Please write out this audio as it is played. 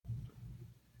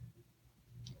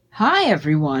Hi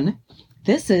everyone,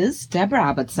 this is Deborah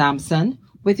Abbott Sampson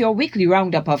with your weekly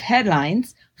roundup of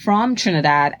headlines from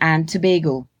Trinidad and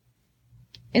Tobago.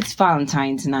 It's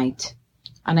Valentine's night,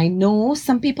 and I know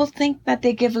some people think that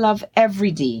they give love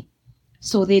every day,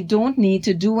 so they don't need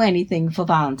to do anything for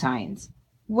Valentine's.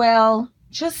 Well,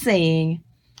 just saying,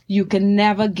 you can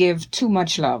never give too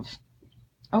much love.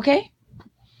 Okay?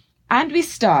 And we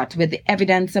start with the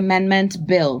Evidence Amendment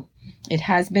Bill. It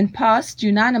has been passed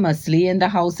unanimously in the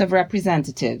House of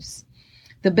Representatives.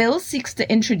 The bill seeks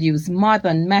to introduce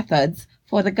modern methods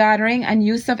for the gathering and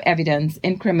use of evidence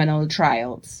in criminal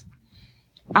trials.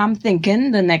 I'm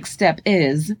thinking the next step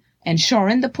is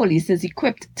ensuring the police is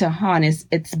equipped to harness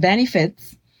its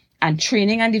benefits and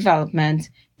training and development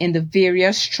in the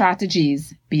various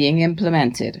strategies being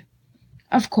implemented.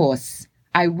 Of course,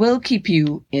 I will keep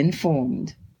you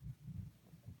informed.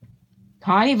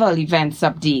 Carnival events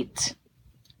update.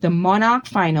 The Monarch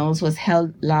Finals was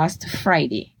held last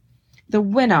Friday. The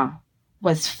winner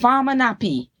was Farmer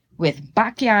Nappy with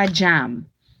Backyard Jam.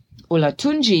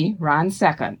 Olatunji ran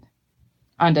second.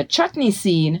 On the chutney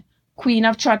scene, Queen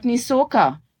of Chutney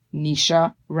Soca,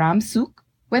 Nisha Ramsuk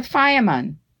with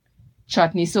Fireman.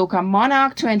 Chutney Soca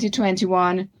Monarch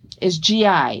 2021 is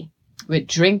GI with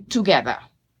Drink Together.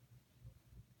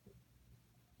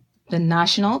 The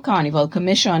National Carnival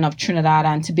Commission of Trinidad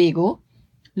and Tobago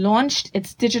launched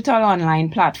its digital online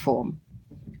platform,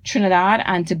 Trinidad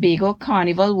and Tobago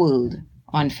Carnival World,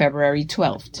 on February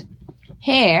 12th.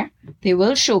 Here, they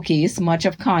will showcase much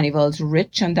of Carnival's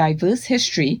rich and diverse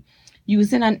history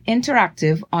using an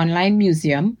interactive online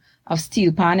museum of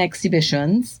steel pan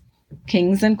exhibitions,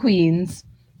 kings and queens,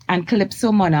 and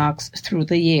calypso monarchs through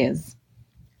the years.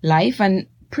 Live and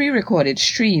pre-recorded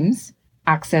streams,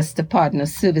 access to partner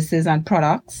services and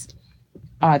products,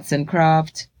 arts and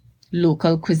craft,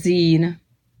 local cuisine.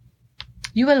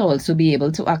 You will also be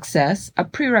able to access a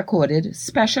pre-recorded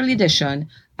special edition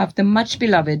of the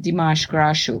much-beloved Dimanche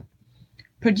Gras show,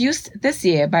 produced this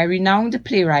year by renowned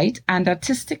playwright and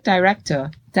artistic director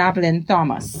Dablin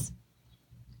Thomas.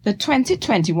 The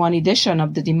 2021 edition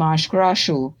of the Dimanche Gras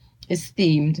show is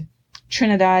themed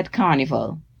Trinidad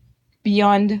Carnival,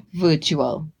 Beyond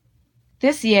Virtual.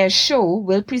 This year's show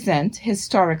will present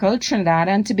historical Trinidad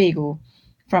and Tobago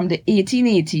from the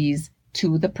 1880s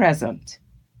to the present.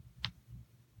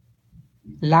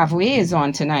 Lavoué is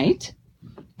on tonight.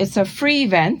 It's a free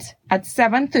event at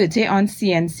 7:30 on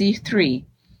CNC3.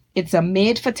 It's a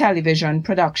made-for-television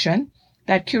production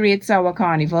that curates our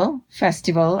carnival,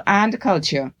 festival, and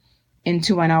culture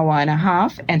into an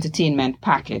hour-and-a-half entertainment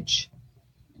package.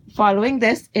 Following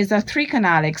this is a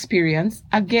 3-canal experience,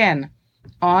 again,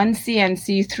 on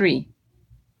CNC3.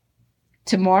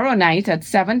 Tomorrow night at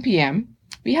 7 p.m.,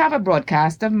 we have a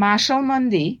broadcast of Marshall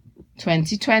Monday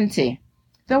 2020,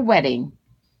 The Wedding,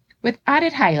 with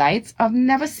added highlights of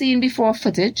never-seen-before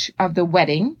footage of the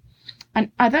wedding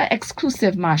and other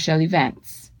exclusive Marshall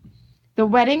events. The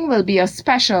Wedding will be a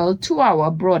special 2-hour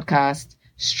broadcast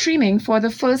streaming for the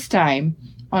first time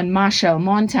on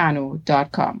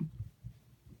MarshallMontano.com.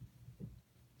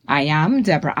 I am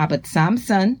Deborah Abbott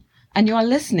Sampson, and you are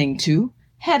listening to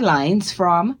Headlines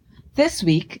from This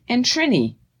Week in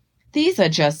Trini. These are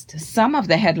just some of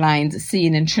the headlines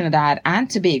seen in Trinidad and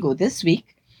Tobago this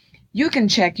week. You can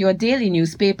check your daily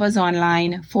newspapers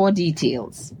online for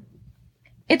details.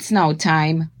 It's now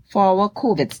time for our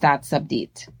COVID stats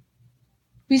update.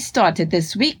 We started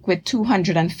this week with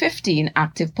 215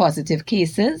 active positive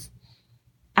cases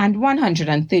and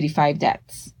 135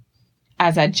 deaths.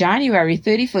 As of January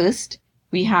 31st,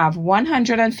 we have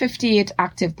 158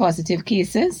 active positive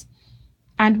cases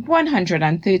and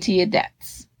 138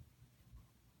 deaths.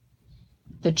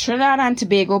 The Trinidad and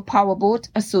Tobago Powerboat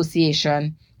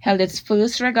Association held its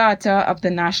first regatta of the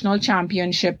National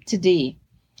Championship today.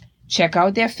 Check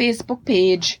out their Facebook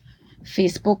page,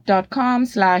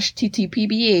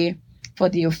 facebook.com/TTPBA, for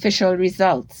the official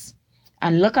results.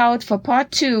 And look out for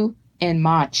part 2 in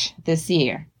March this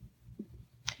year.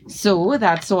 So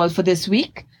that's all for this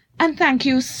week. And thank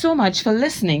you so much for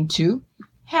listening to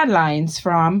Headlines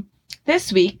from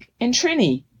This Week in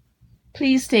Trini.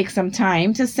 Please take some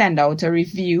time to send out a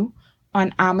review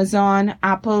on Amazon,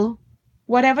 Apple,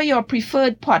 whatever your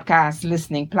preferred podcast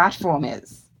listening platform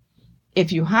is.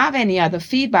 If you have any other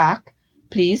feedback,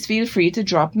 please feel free to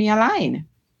drop me a line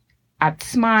at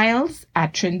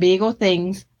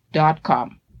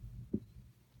smiles@trinbagotthings.com.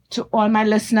 To all my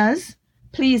listeners,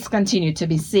 please continue to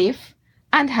be safe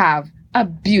and have a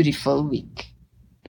beautiful week.